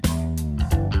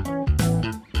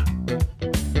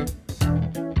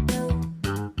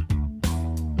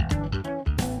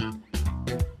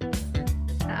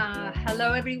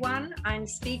everyone. I'm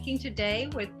speaking today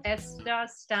with Esther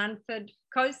Stanford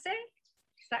Kose.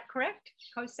 Is that correct?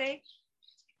 Kose?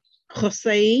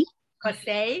 Kose.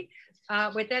 Kose.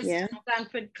 With Esther Yeah.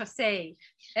 Stanford Kose.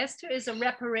 Esther is a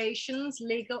reparations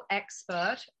legal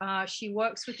expert. She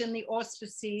works within the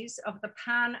auspices of the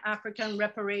Pan-African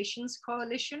Reparations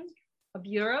Coalition of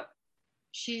Europe.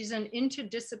 She's an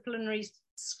interdisciplinary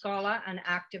scholar and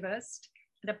activist,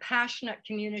 and a passionate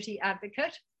community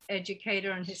advocate,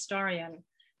 educator, and historian,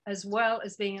 as well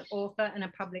as being an author and a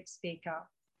public speaker.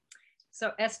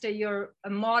 So Esther, you're a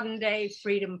modern day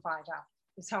freedom fighter.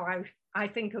 Is how I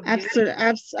think of you.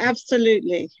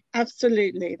 Absolutely.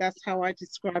 That's how I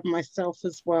describe myself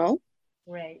as well.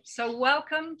 Great. So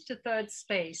welcome to Third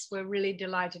Space. We're really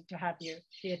delighted to have you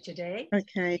here today.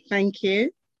 Okay, thank you.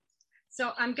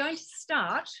 So I'm going to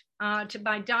start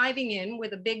by diving in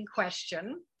with a big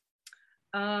question.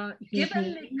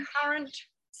 Given the current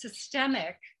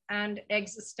systemic and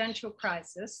existential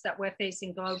crisis that we're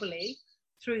facing globally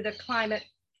through the climate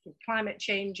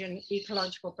change and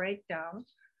ecological breakdown,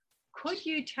 could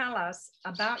you tell us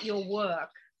about your work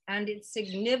and its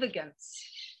significance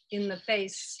in the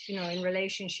face, in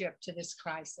relationship to this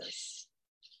crisis?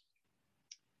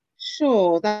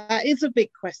 Sure, that is a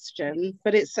big question,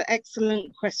 but it's an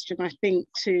excellent question, I think,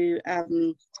 to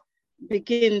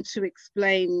begin to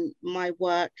explain my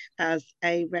work as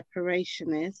a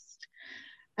reparationist.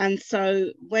 And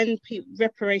so when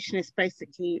reparationist,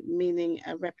 basically meaning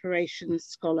a reparations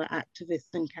scholar, activist,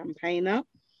 and campaigner.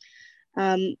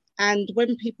 And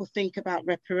when people think about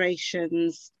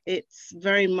reparations, it's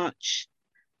very much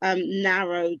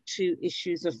narrowed to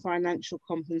issues of financial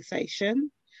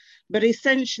compensation. But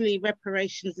essentially,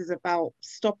 reparations is about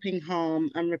stopping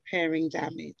harm and repairing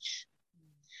damage.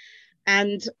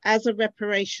 And as a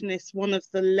reparationist, one of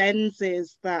the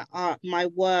lenses that my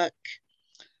work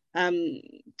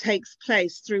takes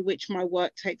place, through which my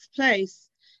work takes place,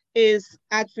 is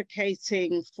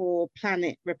advocating for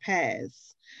planet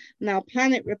repairs. Now,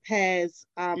 planet repairs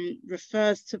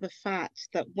refers to the fact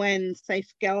that when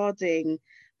safeguarding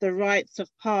the rights of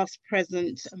past,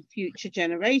 present, and future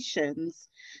generations,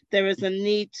 there is a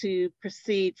need to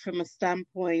proceed from a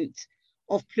standpoint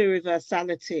of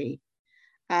pluriversality.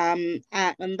 And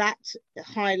that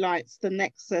highlights the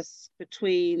nexus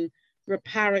between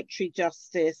reparatory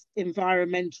justice,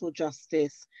 environmental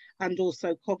justice, and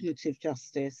also cognitive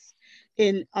justice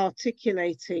in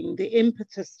articulating the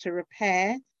impetus to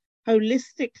repair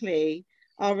holistically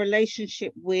our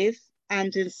relationship with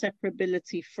and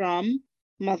inseparability from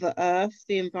Mother Earth,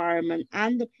 the environment,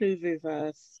 and the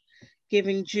pluriverse,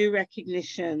 giving due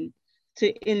recognition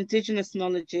to indigenous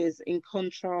knowledges in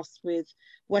contrast with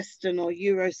Western or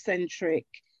Eurocentric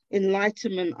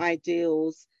Enlightenment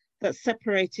ideals that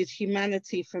separated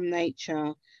humanity from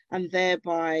nature and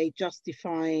thereby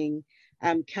justifying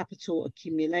capital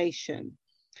accumulation.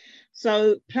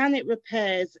 So planet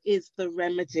repairs is the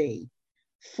remedy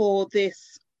for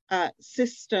this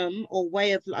system or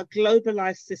way of a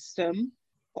globalized system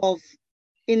of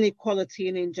inequality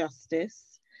and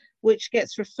injustice, which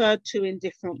gets referred to in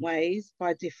different ways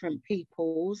by different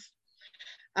peoples.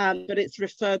 But it's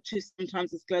referred to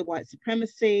sometimes as global white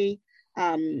supremacy,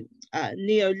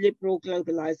 neoliberal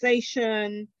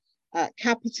globalization,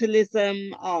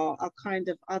 capitalism are kind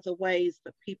of other ways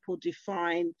that people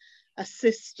define a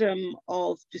system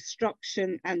of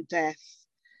destruction and death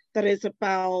that is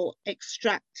about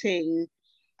extracting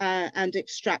and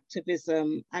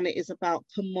extractivism, and it is about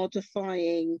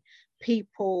commodifying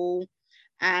people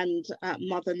and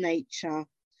Mother Nature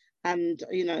and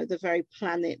the very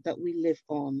planet that we live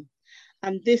on.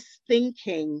 And this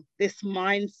thinking, this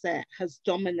mindset has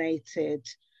dominated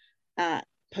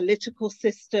political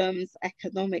systems,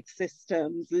 economic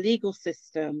systems, legal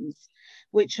systems,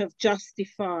 which have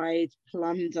justified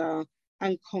plunder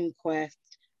and conquest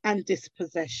and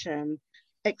dispossession,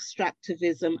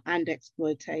 extractivism and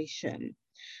exploitation.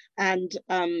 And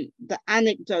the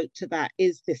anecdote to that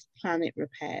is this planet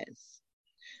repairs,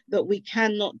 that we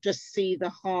cannot just see the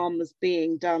harm as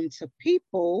being done to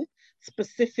people,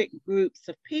 specific groups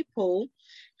of people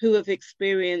who have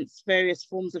experienced various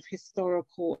forms of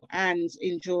historical and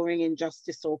enduring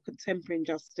injustice or contemporary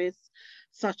injustice,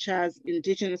 such as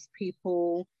indigenous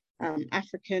people,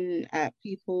 African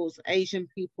peoples, Asian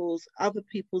peoples, other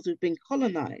peoples who've been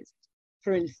colonized,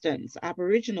 for instance,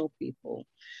 Aboriginal people.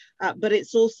 But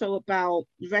it's also about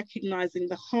recognizing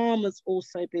the harm has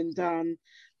also been done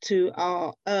to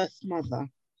our Earth Mother,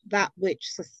 that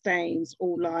which sustains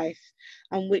all life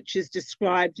and which is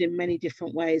described in many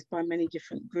different ways by many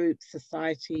different groups,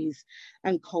 societies,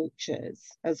 and cultures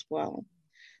as well.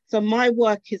 So my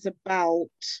work is about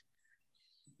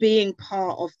being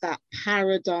part of that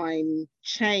paradigm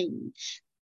change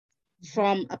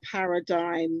from a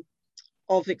paradigm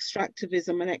of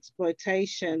extractivism and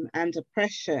exploitation and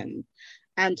oppression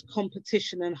and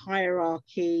competition and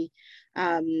hierarchy,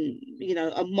 you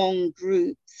know, among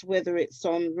groups, whether it's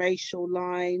on racial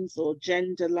lines or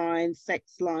gender lines,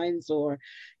 sex lines, or,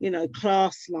 you know,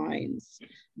 class lines,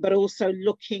 but also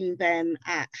looking then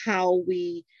at how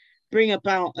we bring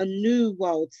about a new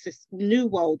world system, new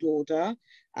world order,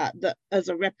 that as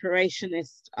a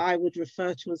reparationist, I would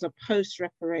refer to as a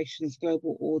post-reparations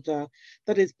global order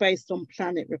that is based on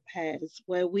planet repairs,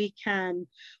 where we can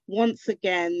once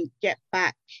again get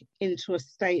back into a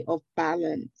state of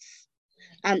balance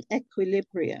and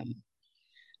equilibrium,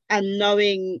 and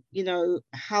knowing, you know,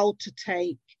 how to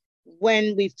take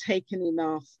when we've taken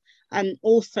enough, and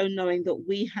also knowing that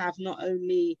we have not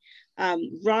only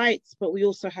rights, but we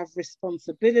also have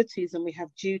responsibilities and we have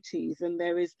duties. And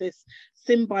there is this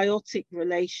symbiotic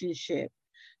relationship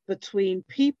between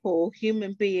people,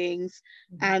 human beings,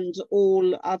 and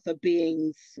all other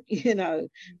beings, you know,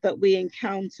 that we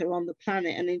encounter on the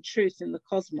planet and in truth in the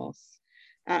cosmos.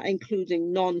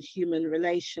 Including non-human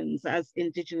relations, as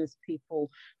Indigenous people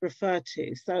refer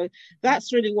to. So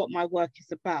that's really what my work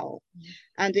is about.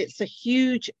 And it's a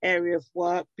huge area of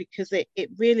work because it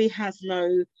really has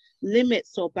no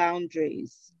limits or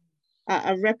boundaries.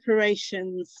 A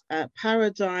reparations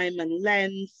paradigm and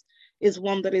lens is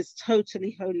one that is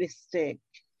totally holistic.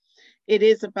 It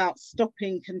is about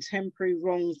stopping contemporary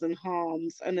wrongs and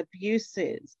harms and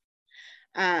abuses.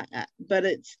 But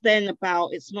it's then about,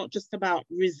 it's not just about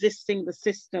resisting the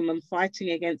system and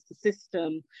fighting against the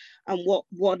system and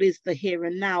what is the here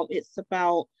and now. It's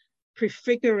about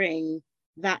prefiguring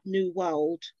that new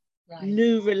world, right.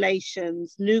 New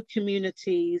relations, new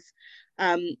communities,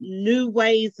 new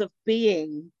ways of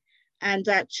being, and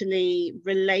actually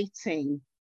relating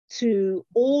to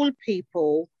all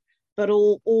people, but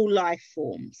all life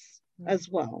forms as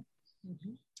well.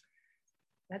 Mm-hmm.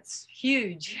 That's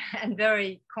huge and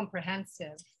very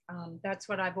comprehensive. That's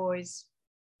what I've always,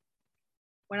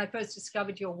 when I first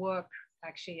discovered your work,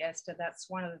 actually, Esther, that's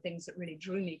one of the things that really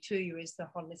drew me to you, is the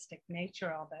holistic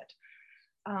nature of it,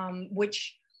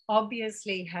 which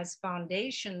obviously has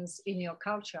foundations in your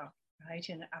culture, right?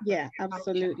 In African yeah,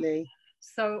 absolutely. Culture.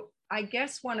 So I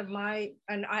guess one of my,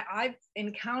 and I've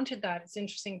encountered that. It's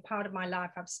interesting. Part of my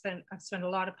life, I've spent a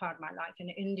lot of part of my life in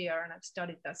India, and I've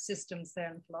studied the systems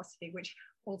there and philosophy, which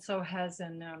also has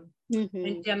an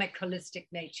endemic holistic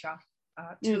nature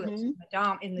to it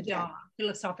in the Dharma,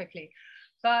 philosophically.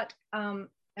 But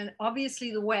and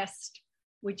obviously the West,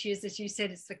 which is, as you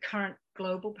said, it's the current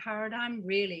global paradigm,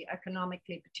 really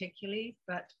economically particularly,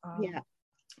 but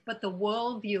the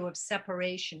worldview of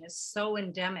separation is so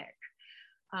endemic.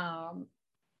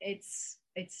 It's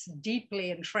deeply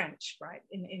entrenched, right,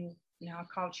 in our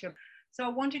culture. So I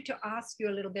wanted to ask you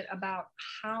a little bit about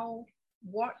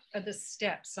what are the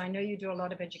steps? I know you do a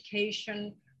lot of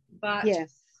education, but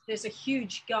there's a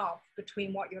huge gulf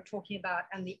between what you're talking about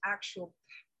and the actual,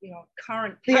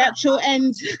 current. The actual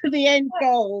end, the end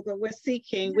goal that we're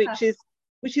seeking, which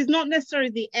is not necessarily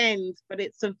the end, but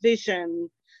it's a vision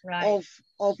of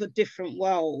a different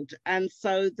world. And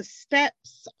so the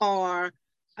steps are,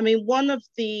 I mean,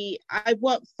 I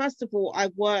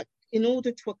work in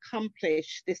order to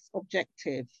accomplish this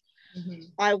objective.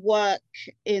 I work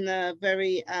in a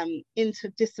very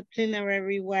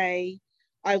interdisciplinary way.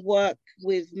 I work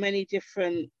with many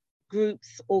different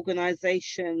groups,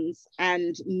 organizations,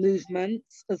 and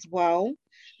movements as well,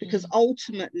 because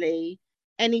ultimately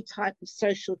any type of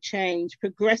social change,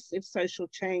 progressive social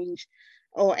change,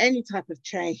 or any type of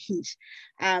change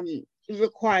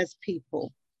requires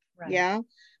people.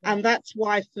 And that's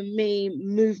why for me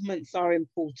movements are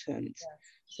important.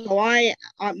 So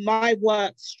my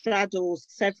work straddles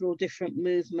several different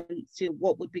movements,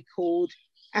 what would be called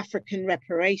African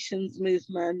reparations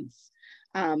movements,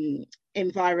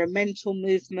 environmental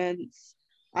movements.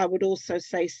 I would also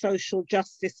say social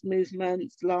justice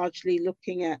movements, largely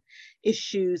looking at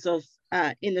issues of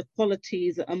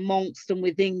inequalities amongst and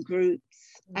within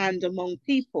groups and among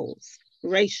peoples,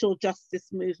 racial justice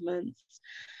movements.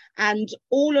 And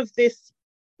all of this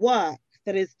work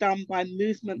that is done by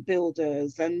movement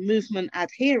builders and movement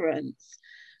adherents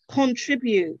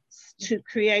contributes to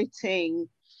creating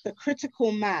the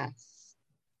critical mass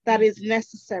that is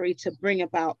necessary to bring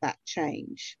about that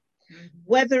change.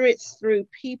 Whether it's through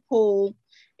people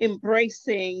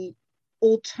embracing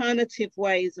alternative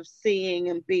ways of seeing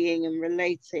and being and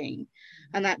relating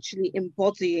and actually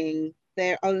embodying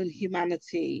their own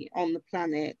humanity on the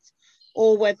planet,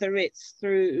 or whether it's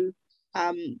through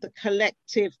the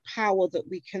collective power that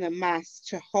we can amass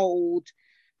to hold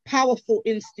powerful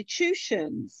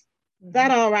institutions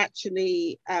that are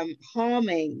actually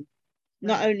harming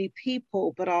not only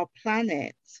people, but our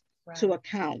planet to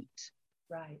account.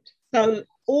 Right. So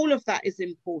all of that is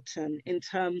important in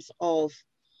terms of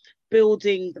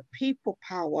building the people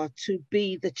power to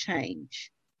be the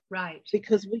change. Right.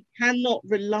 Because we cannot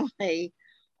rely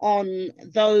on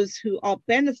those who are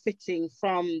benefiting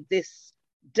from this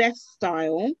death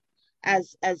style,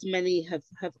 as many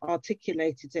have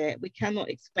articulated it. We cannot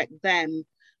expect them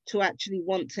to actually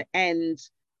want to end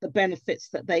the benefits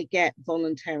that they get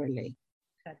voluntarily.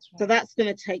 That's right. So that's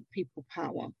going to take people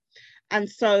power. And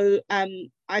so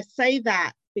I say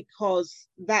that because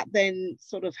that then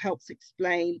sort of helps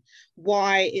explain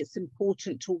why it's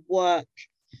important to work,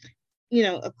 you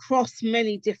know, across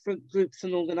many different groups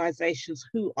and organizations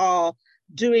who are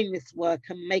doing this work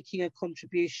and making a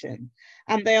contribution,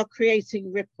 and they are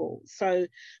creating ripples. So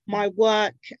my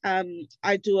work,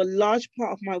 I do a large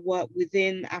part of my work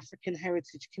within African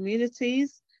heritage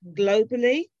communities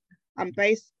globally. I'm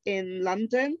based in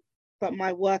London, but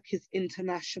my work is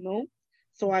international.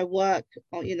 So I work,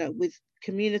 you know, with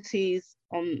communities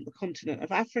on the continent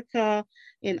of Africa,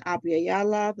 in Abya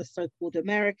Yala, the so-called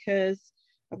Americas,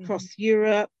 across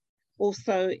Europe,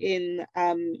 also in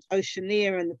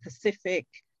Oceania and the Pacific,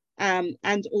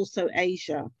 and also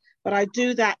Asia. But I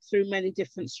do that through many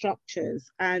different structures.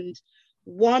 And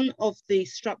one of the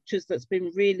structures that's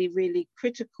been really, really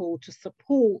critical to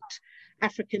support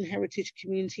African heritage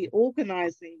community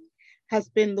organizing has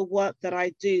been the work that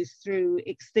I do through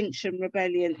Extinction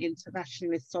Rebellion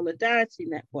Internationalist Solidarity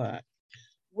Network,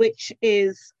 which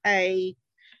is a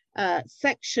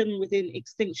section within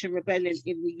Extinction Rebellion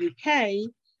in the UK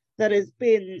that has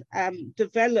been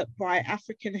developed by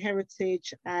African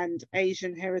heritage and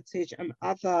Asian heritage and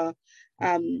other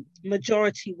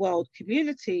majority world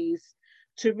communities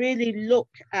to really look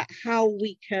at how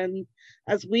we can,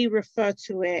 as we refer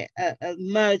to it, a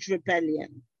merge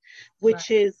rebellion, which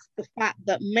is the fact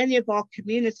that many of our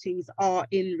communities are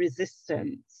in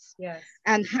resistance. Yes.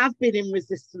 And have been in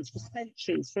resistance for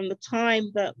centuries, from the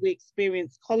time that we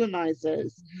experienced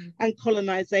colonizers and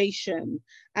colonization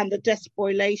and the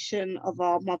despoilation of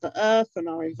our Mother Earth and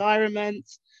our environment,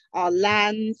 our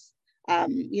lands,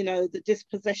 you know, the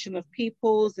dispossession of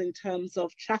peoples in terms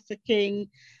of trafficking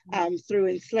through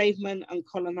enslavement and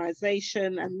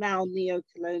colonization, and now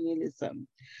neo-colonialism.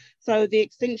 So the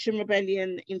Extinction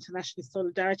Rebellion International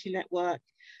Solidarity Network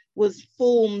was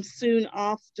formed soon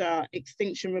after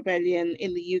Extinction Rebellion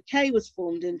in the UK was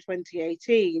formed in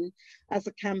 2018 as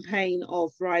a campaign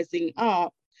of rising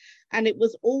up. And it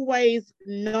was always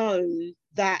known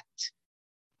that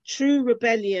true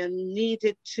rebellion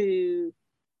needed to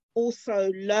also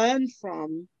learn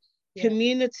from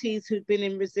communities who'd been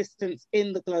in resistance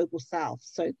in the global south,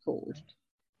 so-called.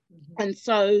 And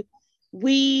so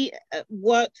we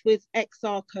worked with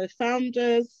XR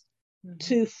co-founders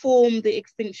to form the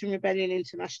Extinction Rebellion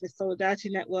International Solidarity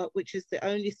Network, which is the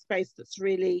only space that's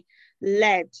really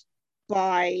led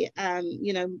by,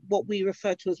 you know, what we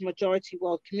refer to as majority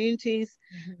world communities,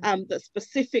 that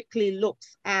specifically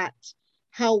looks at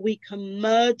how we can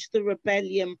merge the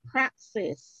rebellion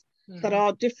praxis that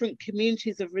our different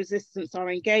communities of resistance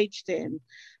are engaged in,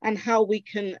 and how we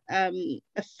can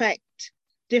affect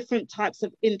different types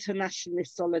of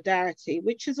internationalist solidarity,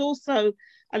 which is also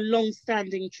a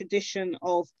long-standing tradition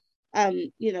of,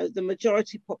 you know, the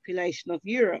majority population of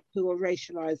Europe who are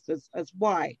racialized as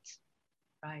white.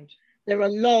 Right. There are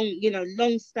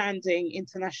long-standing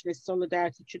internationalist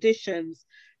solidarity traditions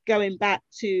going back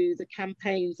to the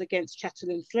campaigns against chattel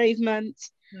enslavement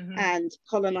and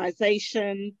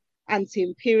colonization,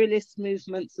 anti-imperialist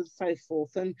movements and so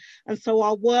forth. And so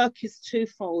our work is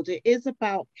twofold. It is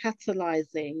about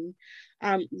catalyzing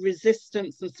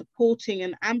resistance and supporting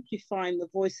and amplifying the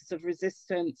voices of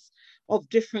resistance of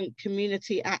different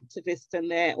community activists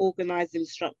and their organizing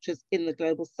structures in the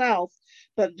global south,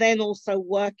 but then also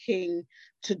working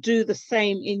to do the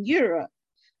same in Europe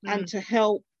and to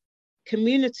help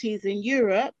communities in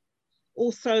Europe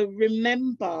also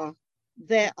remember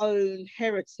their own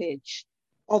heritage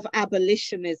of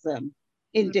abolitionism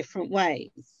in different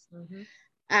ways,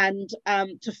 and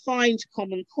to find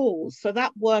common cause. So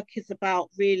that work is about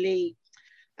really,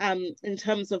 in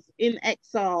terms of in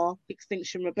XR,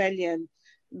 Extinction Rebellion,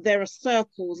 there are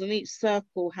circles and each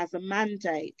circle has a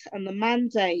mandate, and the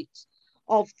mandate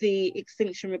of the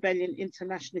Extinction Rebellion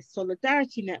International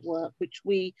Solidarity Network, which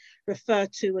we refer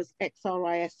to as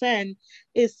XRISN,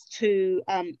 is to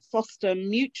foster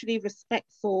mutually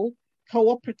respectful,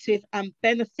 cooperative and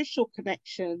beneficial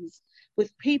connections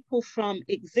with people from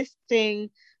existing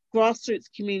grassroots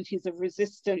communities of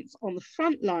resistance on the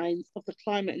front lines of the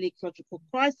climate and ecological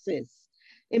crisis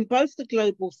in both the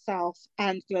global south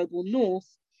and global north,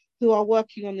 who are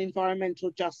working on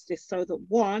environmental justice, so that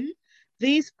one,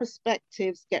 these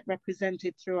perspectives get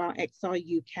represented throughout XR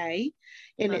UK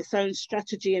in its own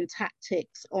strategy and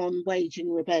tactics on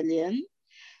waging rebellion.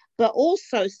 But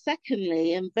also,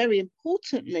 secondly, and very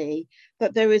importantly,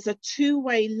 that there is a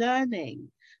two-way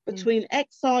learning between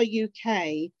XR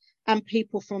UK and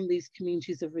people from these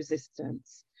communities of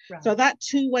resistance. Right. So that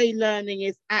two-way learning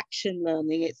is action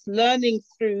learning. It's learning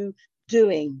through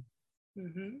doing,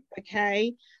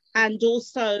 okay? And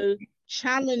also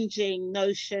challenging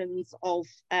notions of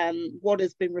what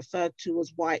has been referred to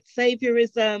as white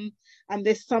saviorism, and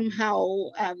this somehow,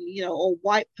 you know, or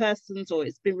white persons, or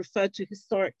it's been referred to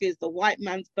historically as the white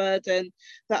man's burden,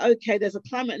 that, okay, there's a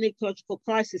climate and ecological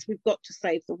crisis, we've got to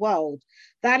save the world.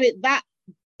 That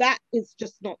is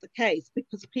just not the case,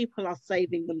 because people are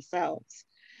saving themselves.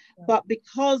 But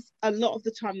because a lot of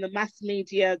the time the mass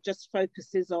media just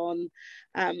focuses on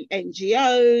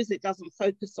NGOs, it doesn't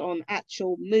focus on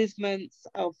actual movements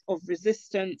of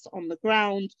resistance on the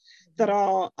ground that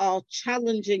are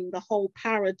challenging the whole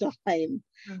paradigm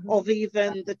of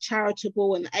even the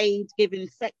charitable and aid-giving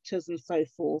sectors and so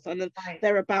forth. And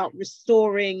they're about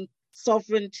restoring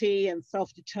sovereignty and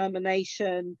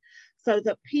self-determination so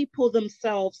that people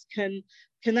themselves can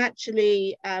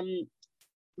actually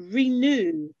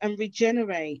renew and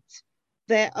regenerate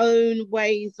their own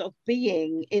ways of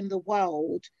being in the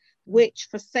world, which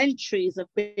for centuries have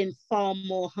been far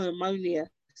more harmonious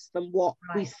than what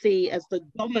we see as the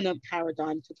dominant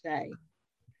paradigm today.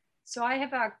 So I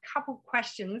have a couple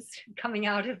questions coming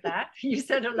out of that. You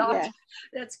said a lot. Yeah.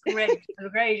 That's great.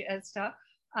 Great, Esther.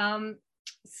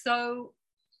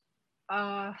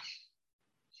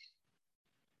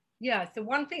 Yeah, so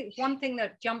one thing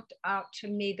that jumped out to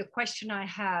me, the question I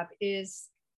have is,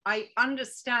 I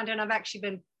understand, and I've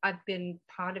been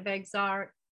part of XR,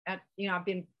 I've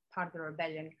been part of the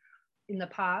rebellion in the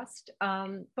past.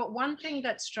 But one thing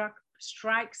that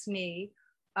strikes me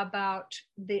about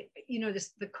the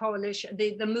coalition,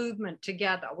 the movement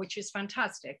together, which is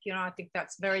fantastic. I think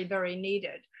that's very, very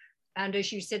needed. And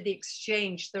as you said, the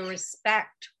exchange, the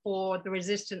respect for the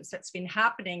resistance that's been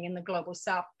happening in the Global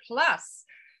South, plus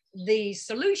the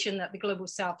solution that the Global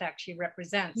South actually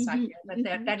represents. I feel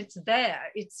that it's there.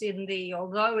 It's in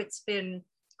although it's been,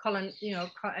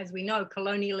 as we know,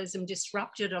 colonialism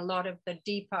disrupted a lot of the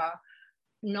deeper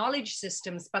knowledge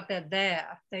systems, but they're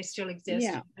there. They still exist.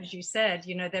 Yeah. As you said,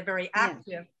 they're very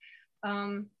active.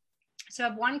 Yeah. So I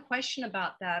have one question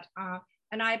about that.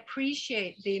 And I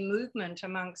appreciate the movement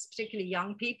amongst particularly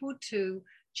young people to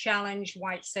challenge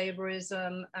white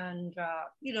saviorism and,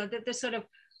 the sort of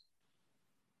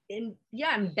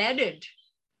embedded,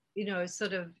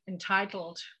 sort of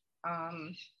entitled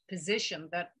position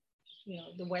that,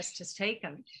 the West has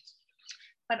taken.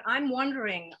 But I'm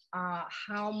wondering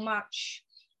how much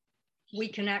we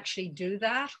can actually do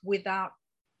that without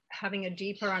having a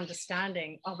deeper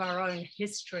understanding of our own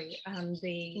history and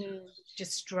the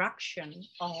destruction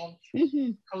of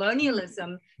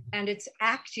colonialism and its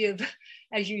active,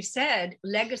 as you said,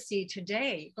 legacy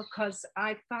today. Because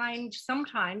I find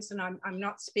sometimes, and I'm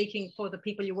not speaking for the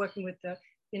people you're working with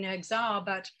in XR,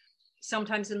 but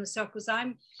sometimes in the circles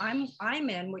I'm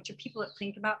in, which are people that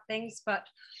think about things, but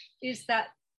is that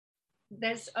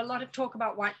there's a lot of talk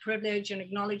about white privilege and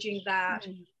acknowledging that,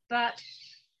 but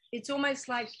it's almost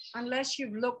like unless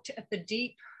you've looked at the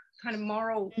deep kind of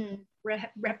moral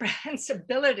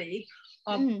reprehensibility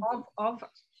of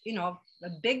a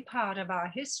big part of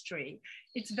our history,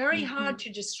 it's very hard to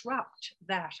disrupt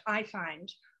that, I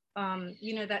find.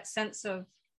 That sense of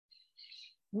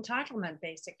entitlement,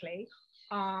 basically.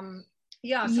 So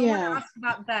I want to ask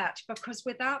about that, because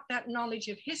without that knowledge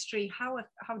of history, how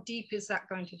deep is that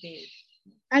going to be?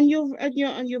 And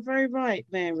you're very right,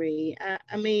 Mary.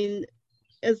 I mean,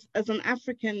 as an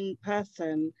African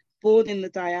person born in the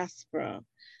diaspora,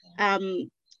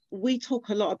 we talk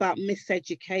a lot about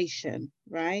miseducation,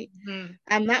 right?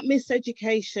 And that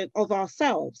miseducation of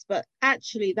ourselves, but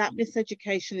actually that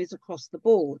miseducation is across the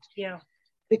board. Yeah.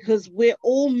 Because we're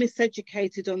all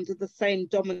miseducated under the same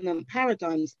dominant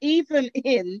paradigms, even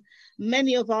in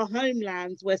many of our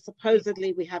homelands where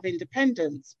supposedly we have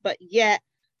independence, but yet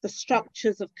the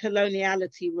structures of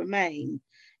coloniality remain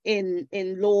in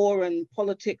law and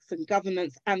politics and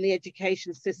governance and the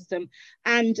education system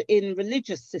and in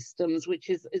religious systems, which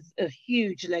is a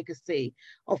huge legacy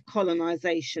of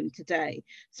colonization today.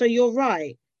 So you're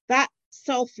right, that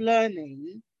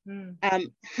self-learning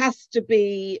has to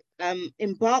be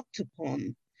embarked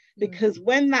upon. because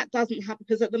when that doesn't happen,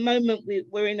 because at the moment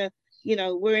we're in a, you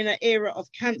know, we're in an era of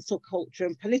cancel culture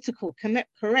and political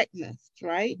correctness,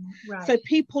 right? Right. So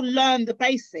people learn the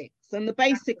basics, and the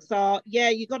basics are, yeah,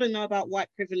 you got to know about white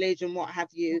privilege and what have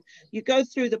you. You go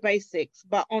through the basics,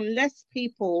 but unless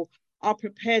people are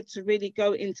prepared to really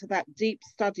go into that deep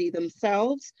study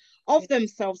themselves, of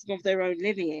themselves and of their own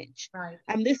lineage. Right.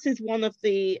 And this is one of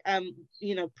the,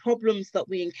 you know, problems that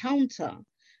we encounter,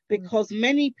 because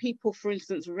many people, for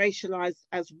instance, racialized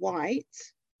as white,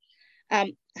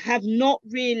 have not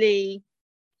really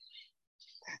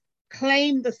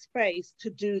claimed the space to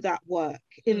do that work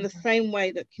in the same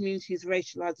way that communities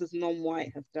racialized as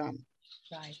non-white have done.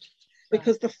 Right.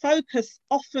 Because the focus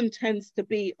often tends to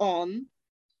be on,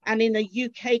 and in a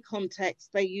UK context,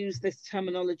 they use this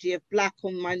terminology of Black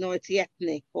or minority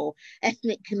ethnic, or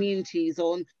ethnic communities,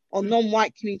 or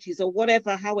non-white communities, or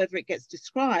whatever, however it gets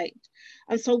described.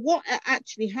 And so what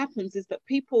actually happens is that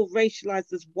people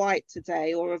racialized as white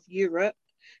today, or of Europe,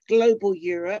 global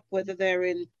Europe, whether they're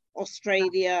in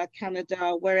Australia,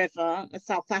 Canada, wherever,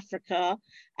 South Africa,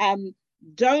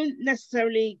 don't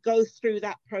necessarily go through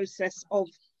that process of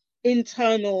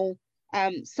internal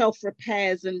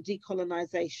self-repairs and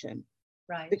decolonization.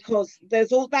 Right. Because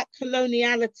there's all that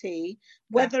coloniality,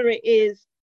 whether it is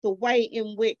the way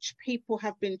in which people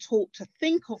have been taught to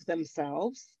think of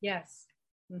themselves, yes,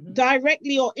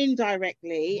 directly or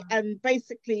indirectly, and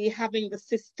basically having the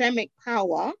systemic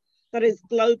power that is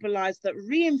globalized, that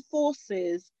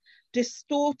reinforces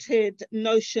distorted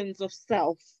notions of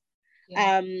self,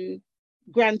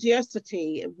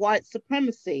 grandiosity, white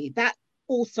supremacy, that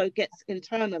also gets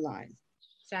internalized.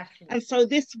 Exactly. And so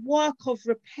this work of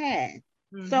repair,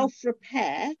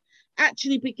 self-repair,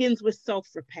 actually begins with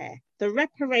self-repair. The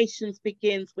reparations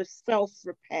begins with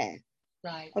self-repair.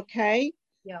 Right. Okay?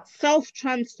 Yeah.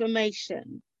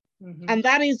 Self-transformation. And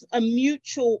that is a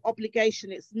mutual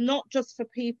obligation. It's not just for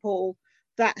people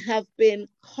that have been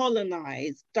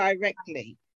colonized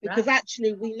directly, because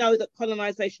actually we know that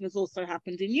colonization has also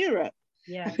happened in Europe.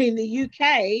 Yeah. In the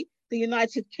UK, the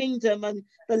United Kingdom, and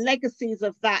the legacies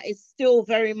of that is still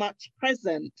very much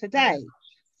present today.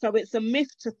 So it's a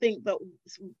myth to think that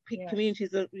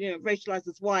communities that, you know, racialized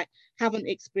as white haven't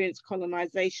experienced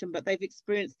colonization, but they've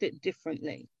experienced it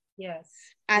differently. Yes.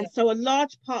 And so a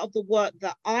large part of the work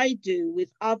that I do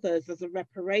with others as a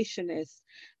reparationist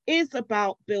is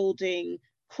about building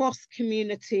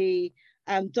cross-community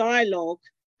dialogue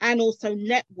and also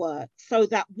network, so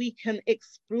that we can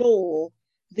explore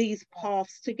these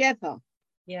paths together.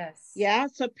 Yes. Yeah.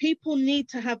 So people need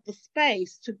to have the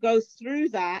space to go through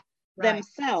that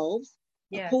themselves,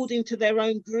 according to their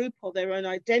own group or their own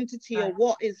identity, or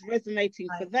what is resonating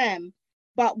for them.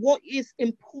 But what is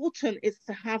important is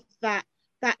to have that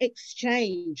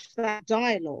exchange, that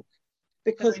dialogue,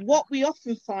 because what we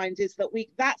often find is that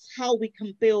that's how we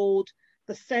can build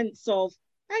the sense of,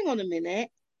 hang on a minute,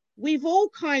 we've all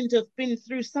kind of been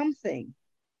through something,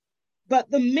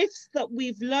 but the myths that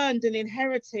we've learned and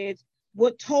inherited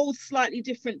were told slightly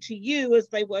different to you as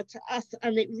they were to us,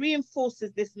 and it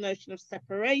reinforces this notion of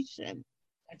separation.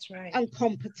 That's right. And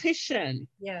competition,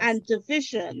 and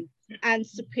division, and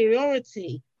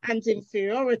superiority and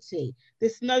inferiority.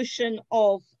 This notion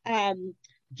of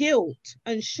guilt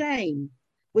and shame,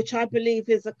 which I believe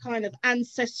is a kind of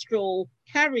ancestral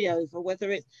carryover,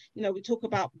 whether it's, you know, we talk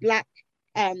about Black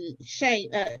shame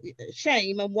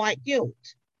and white guilt.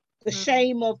 The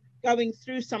shame of going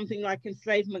through something like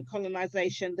enslavement,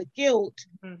 colonization, the guilt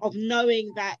of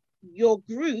knowing that your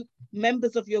group,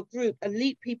 members of your group,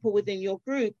 elite people within your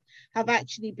group, have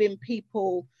actually been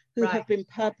people who have been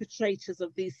perpetrators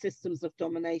of these systems of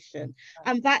domination.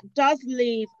 And that does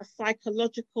leave a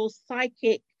psychological,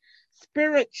 psychic,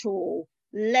 spiritual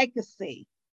legacy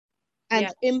and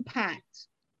impact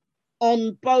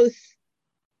on both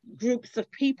groups of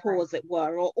people, as it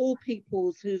were, or all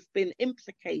peoples who've been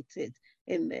implicated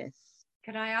in this.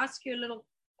 Can I ask you a little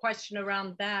question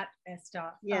around that,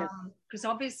 Esther? Yes. Because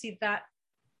obviously that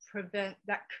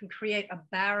can create a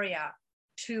barrier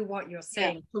to what you're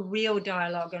saying, to real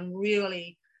dialogue and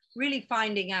really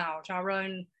finding out our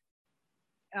own,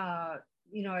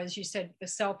 you know, as you said, the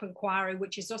self-inquiry,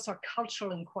 which is also a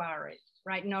cultural inquiry,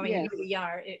 right? Knowing who we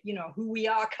are, you know, who we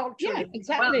are culturally. Yeah,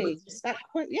 exactly.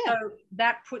 Well, so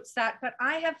that puts that, but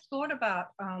I have thought about,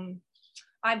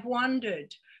 I've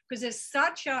wondered, because there's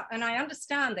such a, and I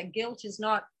understand that guilt is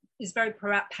very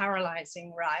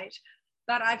paralyzing, right?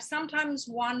 But I've sometimes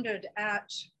wondered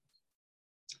at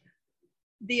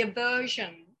the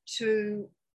aversion to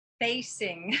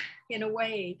facing, in a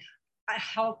way, a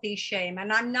healthy shame.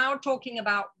 And I'm now talking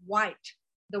about white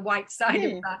the white side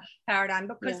of Yeah. the paradigm,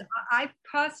 because Yeah. I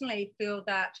personally feel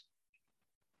that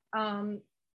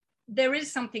there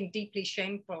is something deeply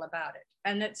shameful about it.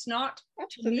 And it's not,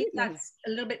 to me, Absolutely. that's a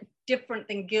little bit different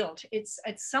than guilt. It's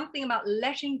something about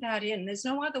letting that in. There's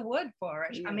no other word for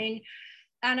it. Yeah. I mean,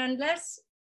 and unless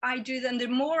I do, then the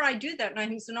more I do that, and I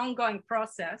think it's an ongoing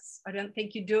process. I don't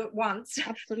think you do it once.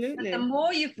 Absolutely. The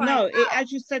more you find No, out,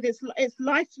 as you said, it's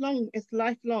lifelong. It's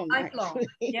lifelong. lifelong. Actually.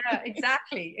 Yeah,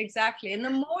 exactly. And the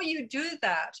more you do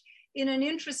that in an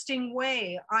interesting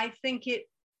way, I think it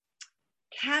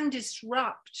can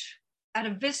disrupt at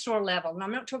a visceral level. And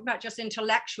I'm not talking about just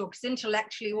intellectual, because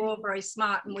intellectually we're all very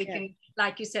smart and we can,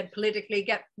 like you said, politically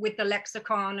get with the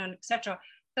lexicon and etc.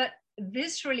 But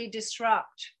viscerally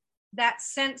disrupt that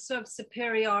sense of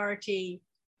superiority,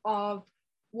 of,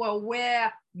 well,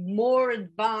 we're more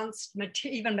advanced,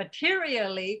 even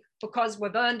materially, because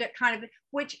we've earned it, kind of,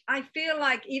 which I feel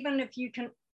like even if you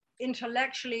can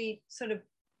intellectually sort of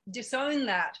disown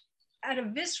that, at a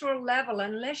visceral level,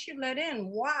 unless you let in,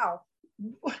 wow,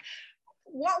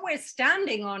 what we're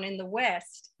standing on in the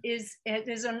West is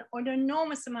there's an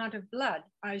enormous amount of blood,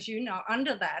 as you know,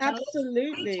 under that. Absolutely.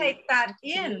 Unless we take that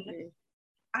Absolutely. in,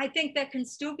 I think there can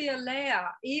still be a layer,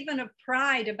 even of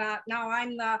pride about, now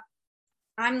I'm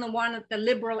the one at the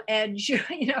liberal edge,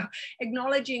 you know,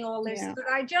 acknowledging all this. Yeah. But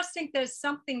I just think there's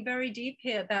something very deep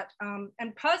here that,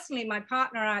 and personally, my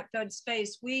partner at Third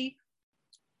Space,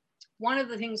 one of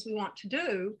the things we want to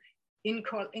do in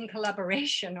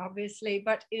collaboration, obviously,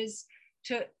 but is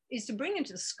to bring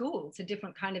into the schools a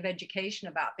different kind of education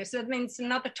about this. I mean, it's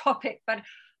another topic, but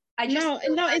I just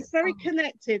no, it's very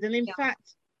connected. And in yeah.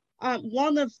 fact,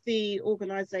 one of the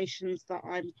organizations that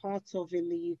I'm part of in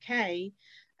the UK,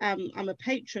 I'm a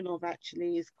patron of,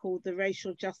 actually, is called the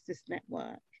Racial Justice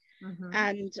Network.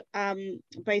 Mm-hmm. And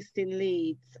based in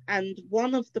Leeds. And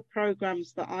one of the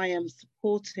programs that I am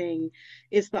supporting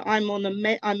is that I'm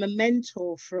a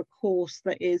mentor for a course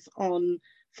that is on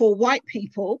for white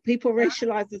people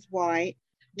racialized as white,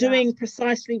 doing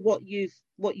precisely what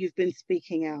you've been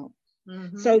speaking out.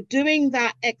 Mm-hmm. So doing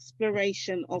that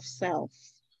exploration of self.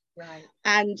 Right.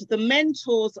 And the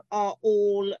mentors are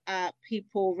all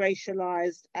people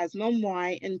racialized as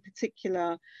non-white, in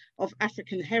particular of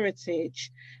African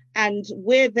heritage. And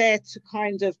we're there to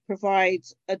kind of provide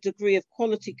a degree of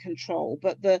quality control,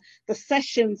 but the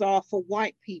sessions are for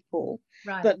white people.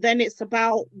 Right. But then it's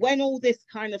about, when all this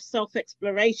kind of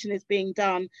self-exploration is being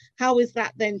done, how is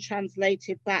that then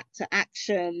translated back to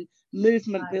action,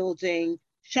 movement building,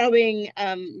 showing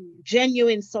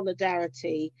genuine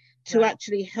solidarity to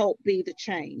actually help be the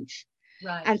change.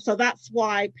 Right. And so that's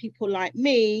why people like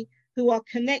me, who are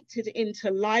connected into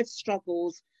life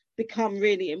struggles, become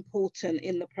really important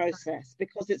in the process,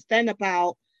 because it's then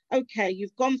about, okay,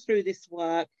 you've gone through this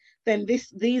work, then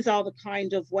these are the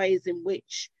kind of ways in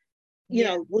which, you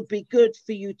know, would be good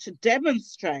for you to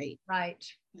demonstrate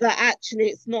that actually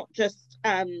it's not just,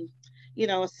 you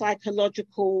know, a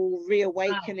psychological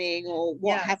reawakening or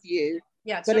what have you,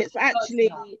 but it's actually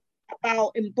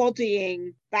about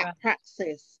embodying that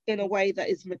praxis in a way that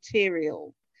is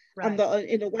material, and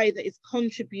in a way that is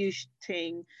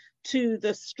contributing to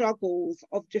the struggles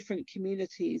of different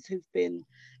communities who've been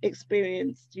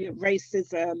experienced, you know,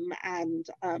 racism and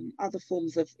other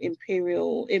forms of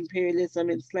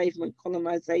imperialism, enslavement,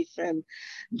 colonization,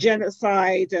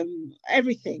 genocide, and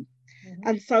everything. Mm-hmm.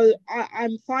 And so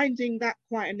I'm finding that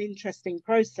quite an interesting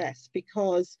process,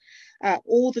 because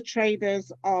all the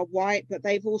traders are white, but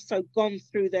they've also gone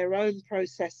through their own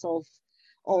process of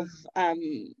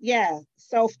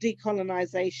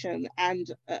self-decolonization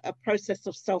and a process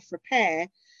of self-repair,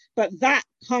 but that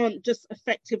can't just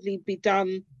effectively be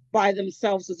done by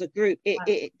themselves as a group.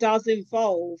 It does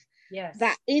involve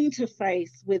that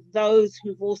interface with those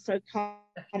who've also come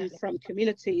from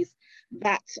communities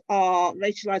that are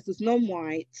racialized as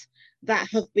non-white, that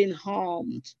have been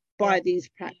harmed by these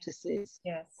practices.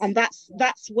 And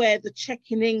that's where the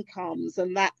checking in comes,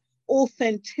 and that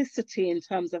authenticity in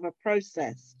terms of a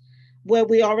process where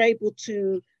we are able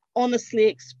to honestly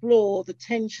explore the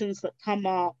tensions that come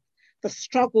up, the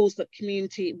struggles that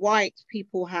white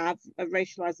people have,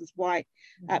 racialized as white,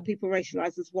 people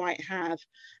racialized as white have,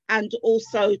 and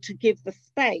also to give the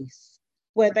space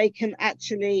where they can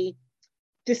actually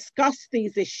discuss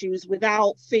these issues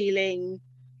without feeling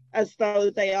as though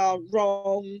they are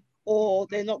wrong, or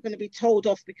they're not going to be told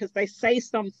off because they say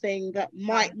something that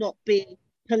might not be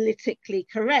politically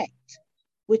correct,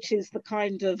 which is the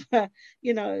kind of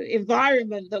you know,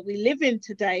 environment that we live in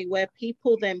today, where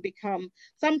people then become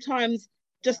sometimes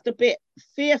just a bit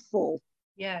fearful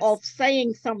of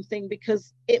saying something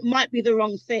because it might be the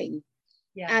wrong thing.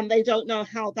 and they don't know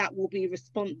how that will be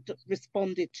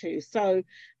responded to. So,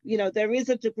 you know, there is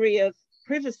a degree of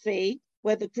privacy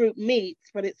where the group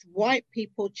meets, but it's white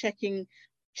people checking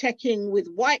with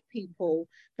white people,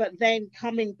 but then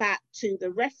coming back to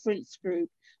the reference group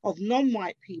of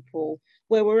non-white people,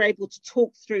 where we're able to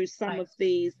talk through some of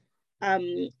these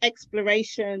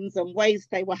explorations and ways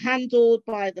they were handled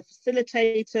by the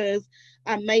facilitators,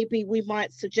 and maybe we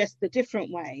might suggest a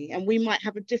different way, and we might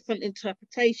have a different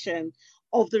interpretation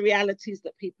of the realities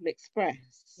that people express.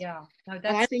 Yeah, no, that's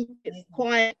and I think it's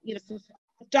quite, you know,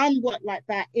 I've done work like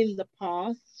that in the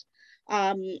past.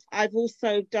 I've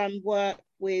also done work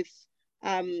with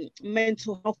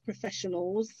mental health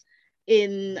professionals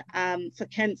for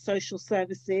Kent Social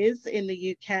Services in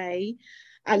the UK,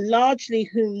 and largely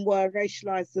whom were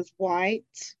racialized as white,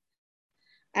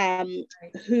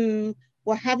 who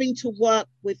were having to work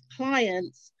with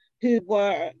clients who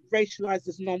were racialized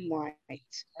as non-white.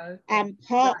 And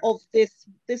part of this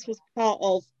was part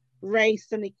of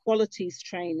race and equalities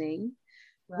training,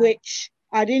 which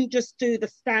I didn't just do the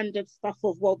standard stuff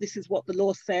of, well, this is what the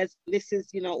law says, this is,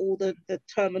 you know, all the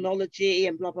terminology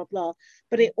and blah, blah, blah.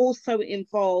 But it also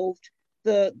involved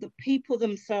the people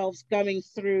themselves going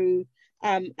through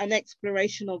an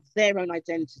exploration of their own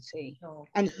identity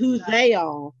and who they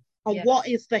are and what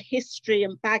is the history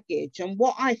and baggage. And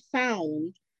what I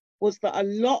found was that a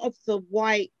lot of the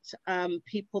white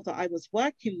people that I was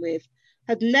working with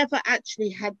had never actually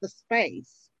had the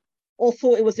space or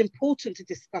thought it was important to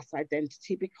discuss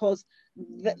identity because,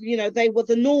 you know, they were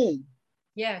the norm.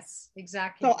 Yes,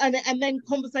 exactly. So, and then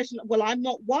conversation, well, I'm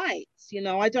not white, you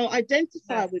know, I don't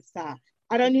identify with that.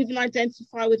 I don't even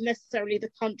identify with necessarily the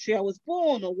country I was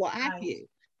born or what have you.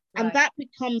 And that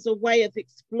becomes a way of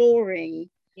exploring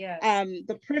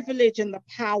the privilege and the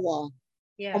power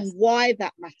and why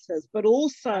that matters, but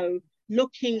also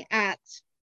looking at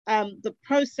the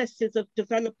processes of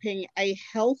developing a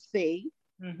healthy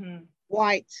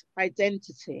white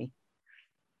identity.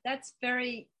 That's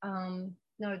very,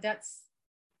 no, that's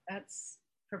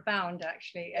profound,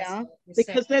 actually. Yeah,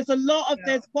 because there's a lot of,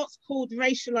 there's what's called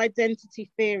racial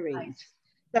identity theories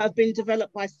that have been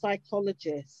developed by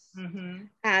psychologists.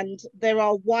 And there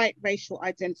are white racial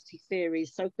identity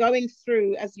theories. So going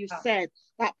through, as you said,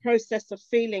 that process of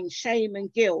feeling shame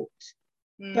and guilt,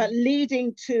 but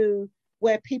leading to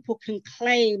where people can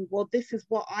claim, well, this is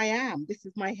what I am, this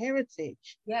is my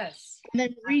heritage. Yes. And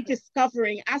then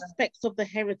rediscovering aspects of the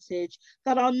heritage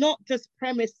that are not just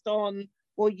premised on,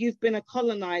 well, you've been a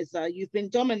colonizer, you've been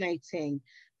dominating.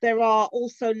 There are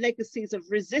also legacies of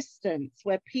resistance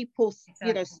where people,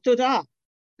 you know, stood up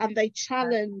and they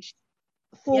challenged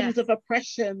forms of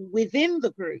oppression within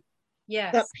the group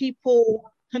that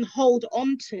people can hold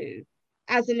on to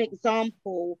as an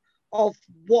example of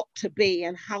what to be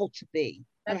and how to be.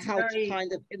 That's and how to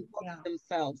kind of embody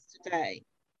themselves today.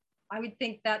 I would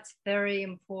think that's very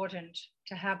important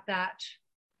to have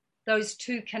those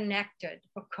two connected,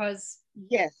 because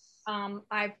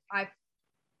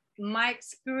my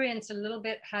experience a little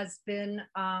bit has been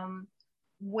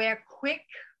we're quick,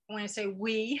 when I say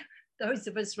we, those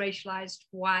of us racialized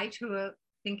white who are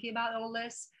thinking about all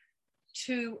this,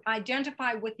 to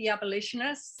identify with the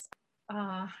abolitionists,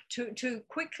 to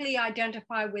quickly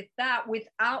identify with that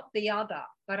without the other.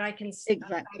 But I can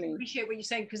I appreciate what you're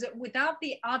saying, because without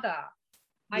the other,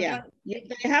 they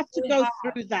have to go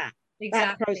through that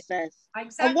process.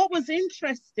 And what was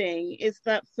interesting is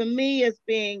that for me, as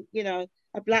being, you know,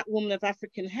 a Black woman of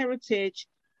African heritage,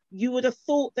 you would have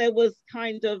thought there was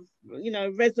kind of, you know,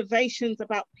 reservations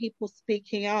about people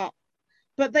speaking up.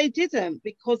 But they didn't,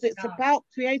 because it's about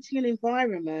creating an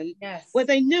environment where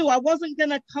they knew I wasn't going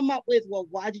to come up with, well,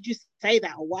 why did you say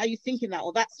that? Or why are you thinking that?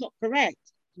 Or that's not correct.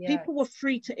 People were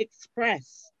free to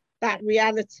express that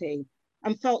reality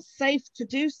and felt safe to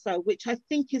do so, which I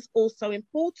think is also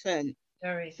important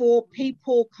for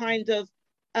people kind of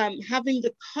having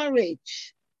the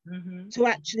courage to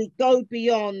actually go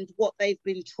beyond what they've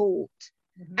been taught.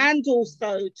 And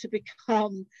also to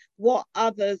become what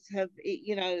others have,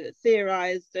 you know,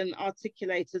 theorized and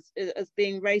articulated as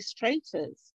being race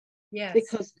traitors.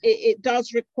 Because it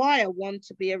does require one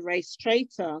to be a race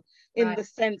traitor in the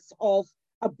sense of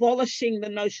abolishing the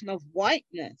notion of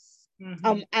whiteness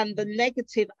and the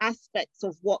negative aspects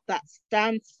of what that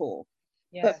stands for.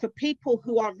 But for people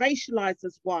who are racialized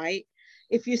as white,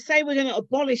 if you say we're going to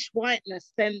abolish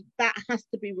whiteness, then that has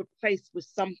to be replaced with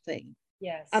something.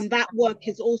 And that work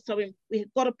is also,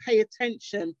 we've got to pay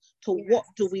attention to what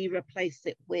do we replace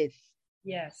it with.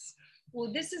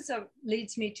 Well, this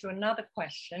leads me to another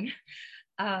question,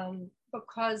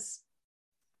 because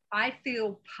I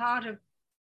feel part of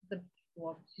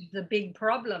the big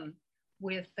problem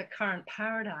with the current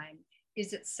paradigm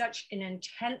is it's such an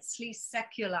intensely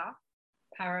secular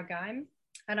paradigm.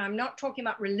 And I'm not talking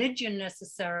about religion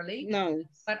necessarily, no,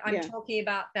 but I'm talking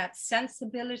about that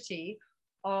sensibility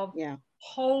of yeah,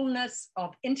 wholeness,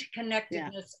 of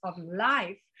interconnectedness of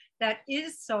life that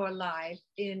is so alive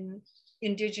in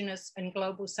Indigenous and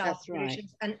global South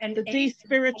traditions. Right. And the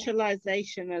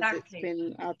despiritualization, as exactly. it's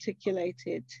been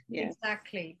articulated. Yeah,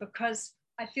 exactly. Because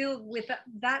I feel with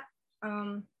that,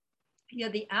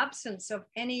 the absence of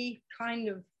any kind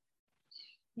of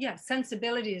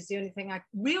sensibility is the only thing.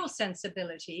 Real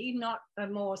sensibility, not a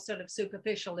more sort of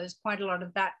superficial. There's quite a lot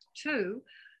of that too,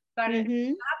 but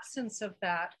an absence of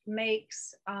that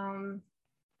makes an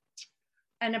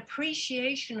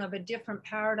appreciation of a different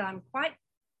paradigm quite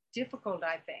difficult,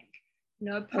 I think.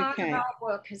 Part of our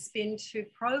work has been to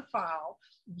profile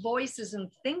voices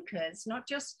and thinkers, not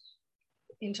just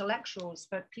intellectuals,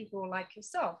 but people like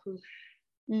yourself who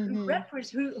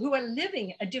are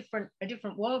living a different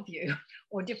worldview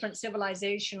or different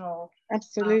civilizational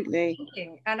absolutely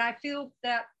thinking. And I feel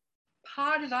that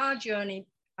part of our journey,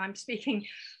 I'm speaking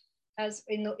as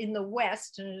in the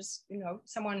West, and as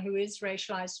someone who is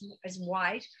racialized as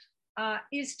white,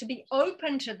 is to be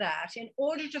open to that in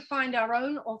order to find our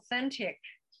own authentic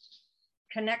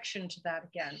connection to that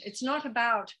again. It's not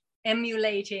about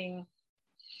emulating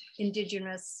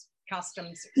Indigenous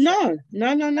customs. No.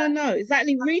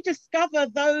 Exactly. Rediscover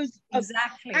those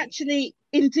actually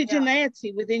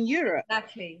indigeneity within Europe.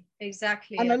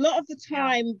 Exactly. And a lot of the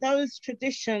time, those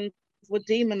traditions were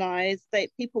demonized.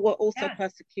 People were also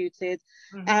persecuted.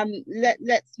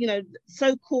 Let's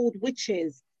so-called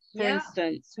witches, for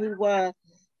instance, who were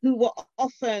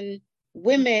often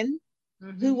women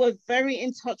who were very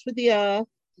in touch with the earth,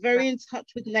 very in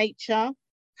touch with nature,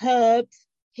 herbs,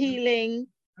 healing,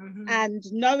 and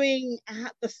knowing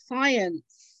the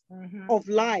science of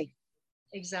life.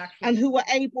 Exactly. And who were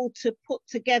able to put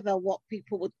together what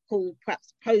people would call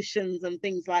perhaps potions and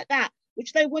things like that,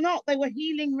 which they were not. They were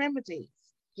healing remedies.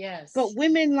 Yes. But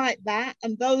women like that,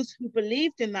 and those who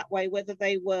believed in that way, whether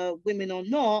they were women or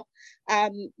not,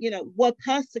 were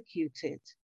persecuted.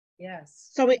 Yes.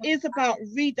 So it is about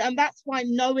and that's why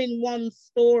knowing one's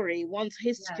story, one's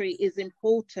history is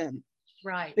important.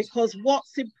 Right. Because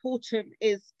what's important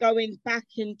is going back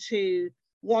into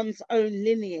one's own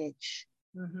lineage.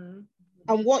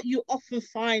 And what you often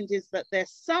find is that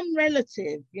there's some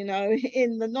relative,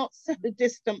 in the not so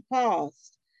distant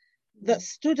past that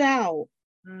stood out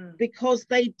because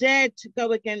they dared to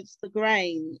go against the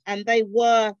grain, and they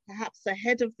were perhaps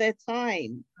ahead of their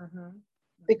time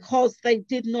because they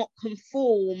did not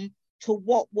conform to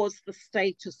what was the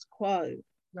status quo.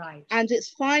 Right. And it's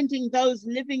finding those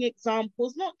living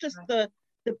examples, not just the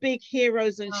big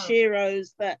heroes and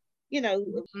sheroes that,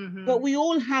 but we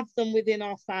all have them within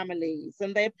our families,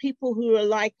 and they're people who are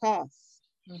like us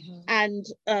and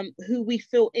who we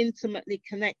feel intimately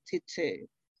connected to.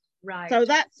 Right. So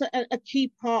that's a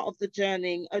key part of the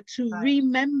journey, to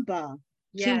remember,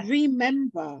 to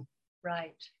remember.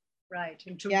 Right.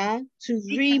 And to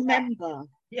remember.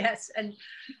 Yes, and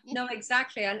no,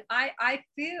 exactly. And I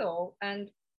feel, and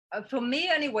for me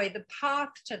anyway, the path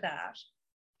to that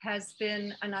has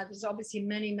been, and there's obviously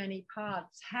many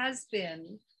paths, has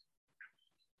been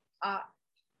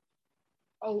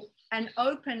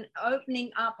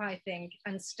opening up, I think,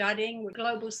 and studying with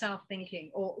global South thinking,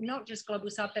 or not just global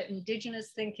South, but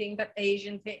Indigenous thinking, but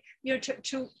Asian thinking,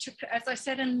 to as I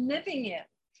said, and living it.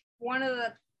 One of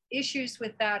the issues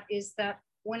with that is that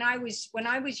when I was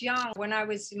young, when I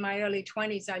was in my early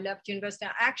 20s, I left university.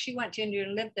 I actually went to India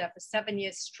and lived there for 7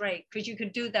 years straight, because you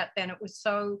could do that then. It was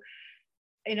so,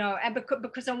 and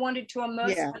because I wanted to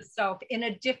immerse myself in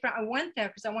a different, I went there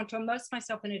because I wanted to immerse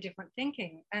myself in a different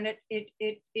thinking. And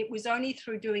it was only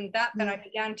through doing that I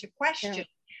began to question. Yeah.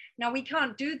 Now, we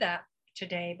can't do that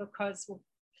today because,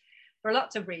 for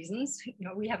lots of reasons,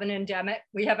 we have an endemic,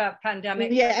 we have a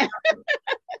pandemic. Yeah.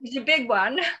 It's a big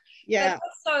one. Yeah. But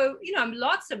also,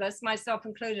 lots of us, myself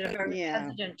included, are very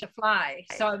hesitant to fly.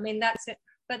 So, I mean, that's it.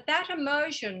 But that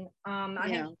immersion, I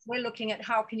think we're looking at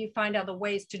how can you find other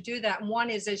ways to do that. And one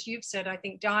is, as you've said, I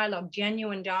think dialogue,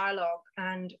 genuine dialogue,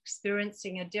 and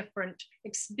experiencing a different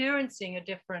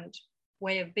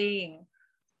way of being.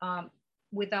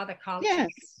 with other cultures.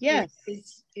 Yes.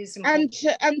 Is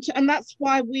important. And that's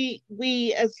why we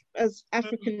as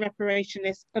African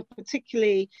reparationists, and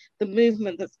particularly the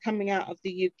movement that's coming out of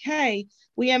the UK,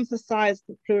 we emphasize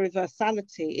the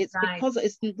pluriversality. It's because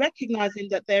it's recognizing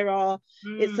that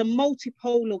it's a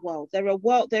multipolar world.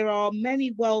 There are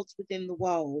many worlds within the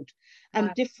world,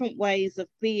 and different ways of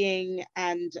being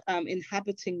and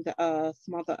inhabiting the earth,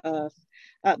 Mother Earth,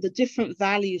 the different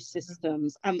value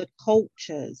systems and the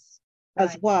cultures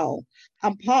as well.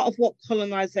 And part of what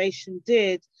colonization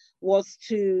did was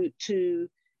to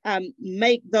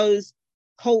make those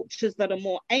cultures that are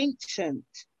more ancient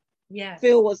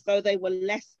feel as though they were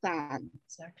less than.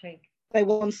 Exactly. They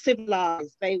were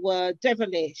uncivilized, they were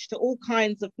devilish, all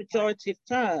kinds of pejorative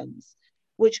terms,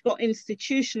 which got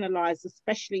institutionalized,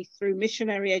 especially through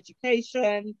missionary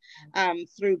education,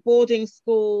 through boarding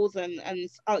schools and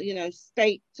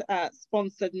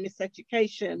state-sponsored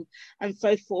miseducation and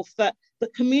so forth, that the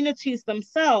communities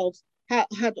themselves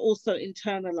had also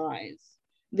internalized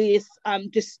this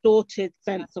distorted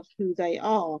sense of who they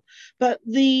are. But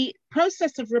the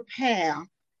process of repair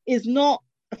is not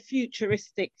a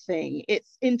futuristic thing.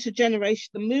 It's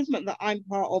intergenerational. The movement that I'm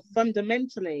part of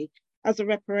fundamentally as a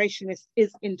reparationist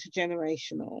is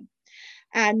intergenerational,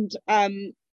 and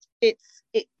it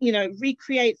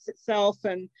recreates itself.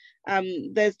 And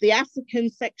there's the African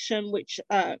section, which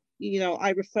I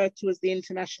refer to as the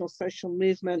International Social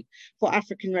Movement for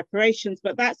African Reparations,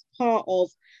 but that's part of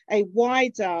a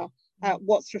wider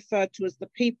what's referred to as the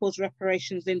People's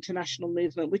Reparations International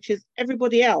Movement, which is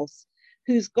everybody else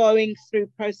who's going through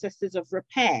processes of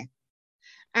repair.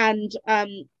 And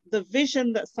the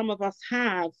vision that some of us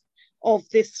have of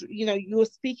this, you were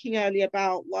speaking earlier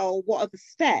about, well, what are the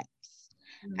steps?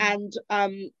 And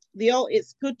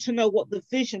it's good to know what the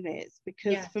vision is,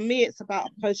 because for me, it's about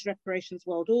a post-reparations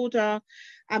world order.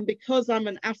 And because I'm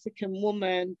an African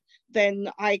woman, then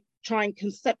I try and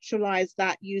conceptualize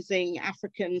that using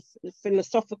African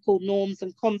philosophical norms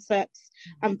and concepts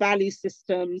and value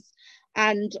systems.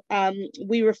 And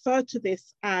we refer to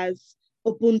this as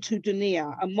Ubuntu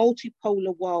Dunia, a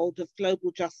multipolar world of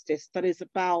global justice that is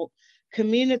about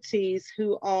communities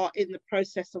who are in the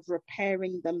process of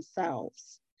repairing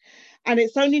themselves. And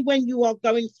it's only when you are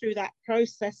going through that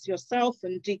process yourself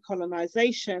and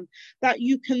decolonization that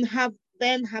you can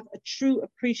then have a true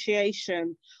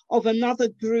appreciation of another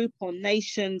group or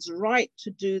nation's right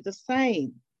to do the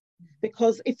same.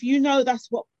 Because if you know that's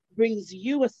what brings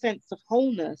you a sense of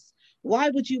wholeness, why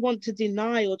would you want to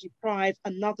deny or deprive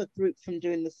another group from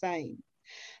doing the same?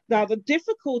 Now, the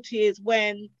difficulty is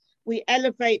when we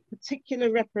elevate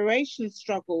particular reparation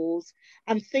struggles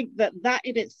and think that that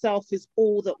in itself is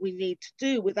all that we need to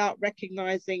do, without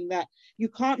recognizing that you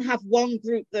can't have one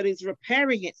group that is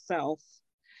repairing itself,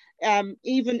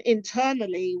 even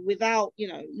internally, without,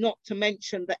 not to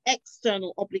mention the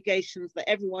external obligations that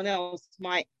everyone else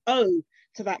might owe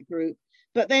to that group,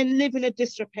 but then live in a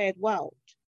disrepaired world.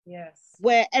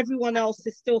 Where everyone else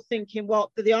is still thinking,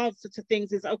 well, the answer to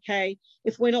things is, okay,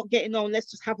 if we're not getting on,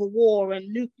 let's just have a war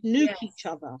and nuke each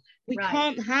other. We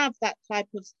can't have that type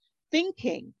of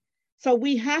thinking. So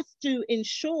we have to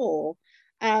ensure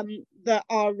that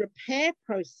our repair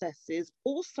processes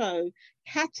also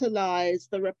catalyze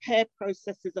the repair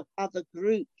processes of other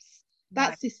groups.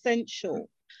 That's essential.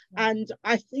 And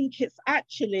I think it's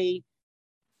actually,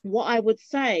 what I would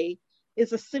say,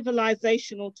 is a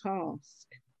civilizational task.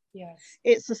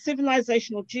 It's a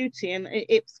civilizational duty, and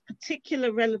it's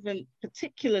particularly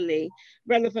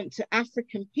relevant to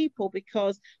African people,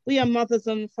 because we are mothers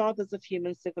and fathers of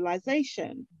human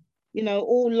civilization.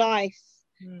 All life,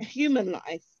 human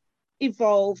life,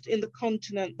 evolved in the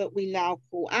continent that we now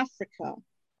call Africa.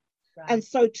 And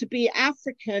so to be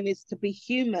African is to be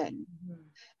human.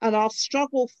 And our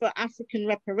struggle for African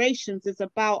reparations is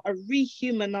about a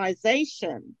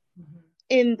rehumanization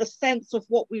in the sense of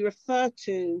what we refer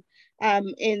to as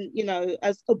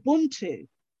Ubuntu,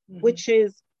 which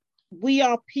is we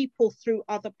are people through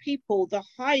other people. The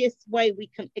highest way we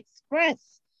can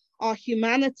express our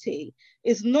humanity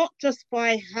is not just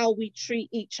by how we treat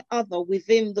each other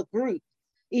within the group,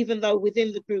 even though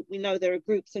within the group we know there are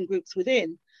groups and groups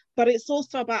within, but it's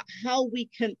also about how we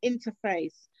can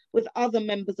interface with other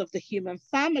members of the human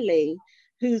family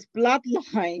whose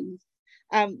bloodlines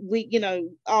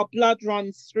our blood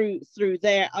runs through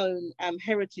their own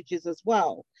heritages as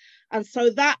well. And so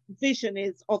that vision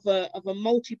is of a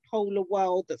multipolar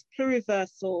world that's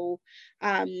pluriversal,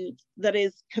 that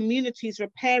is communities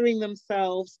repairing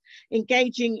themselves,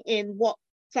 engaging in what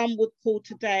some would call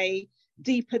today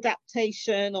deep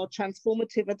adaptation or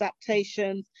transformative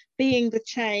adaptations, being the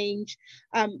change,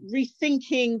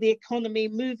 rethinking the economy,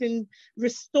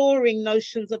 restoring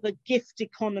notions of a gift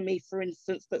economy, for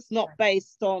instance, that's not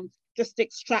based on just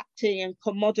extracting and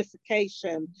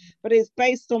commodification, but is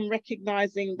based on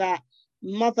recognizing that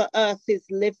Mother Earth is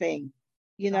living,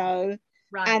 you know,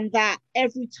 and that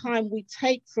every time we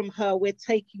take from her, we're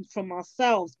taking from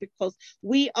ourselves, because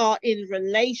we are in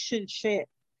relationship.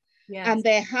 Yes. And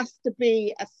there has to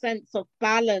be a sense of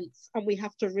balance, and we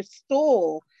have to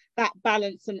restore that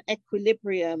balance and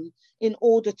equilibrium in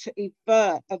order to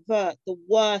avert the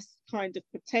worst kind of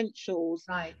potentials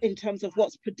in terms of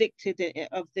what's predicted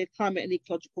of the climate and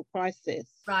ecological crisis.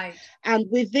 And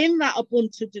within that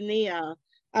Ubuntu Dunia,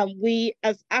 we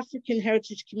as African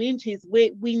heritage communities,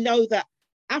 we know that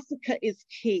Africa is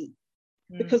key,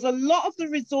 because a lot of the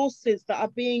resources that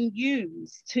are being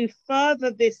used to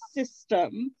further this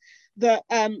system that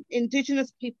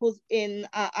indigenous peoples in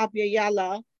Abya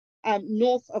Yala,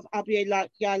 north of Abya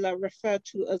Yala, refer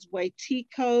to as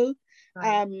Waitiko.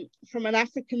 From an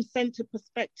African center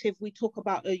perspective, we talk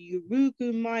about a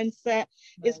Urugu mindset.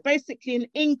 It's basically an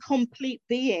incomplete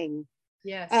being.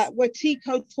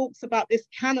 Waitiko talks about this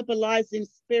cannibalizing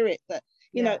spirit that,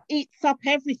 you know, eats up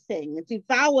everything,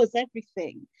 devours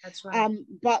everything. That's right.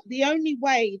 But the only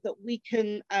way that we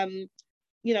can,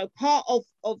 you know, part of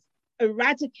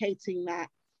eradicating that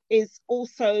is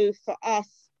also for us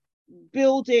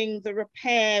building the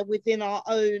repair within our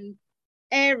own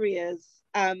areas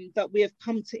that we have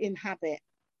come to inhabit.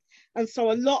 And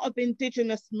so a lot of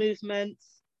indigenous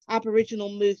movements,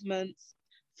 Aboriginal movements,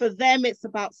 for them it's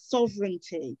about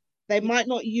sovereignty. They might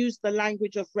not use the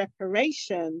language of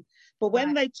reparation, but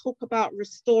when they talk about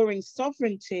restoring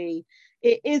sovereignty,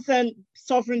 it isn't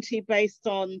sovereignty based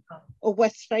on a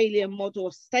Westphalian model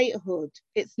of statehood.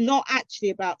 It's not actually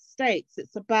about states.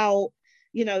 It's about,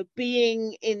 you know,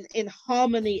 being in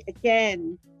harmony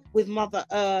again with Mother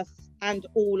Earth and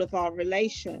all of our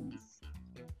relations,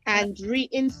 and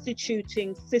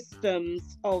reinstituting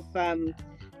systems of,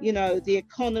 you know, the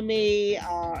economy,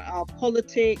 our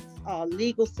politics, our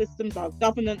legal systems, our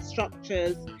governance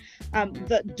structures,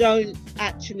 that don't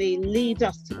actually lead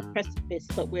us to the precipice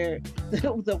that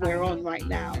we're on right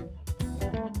now.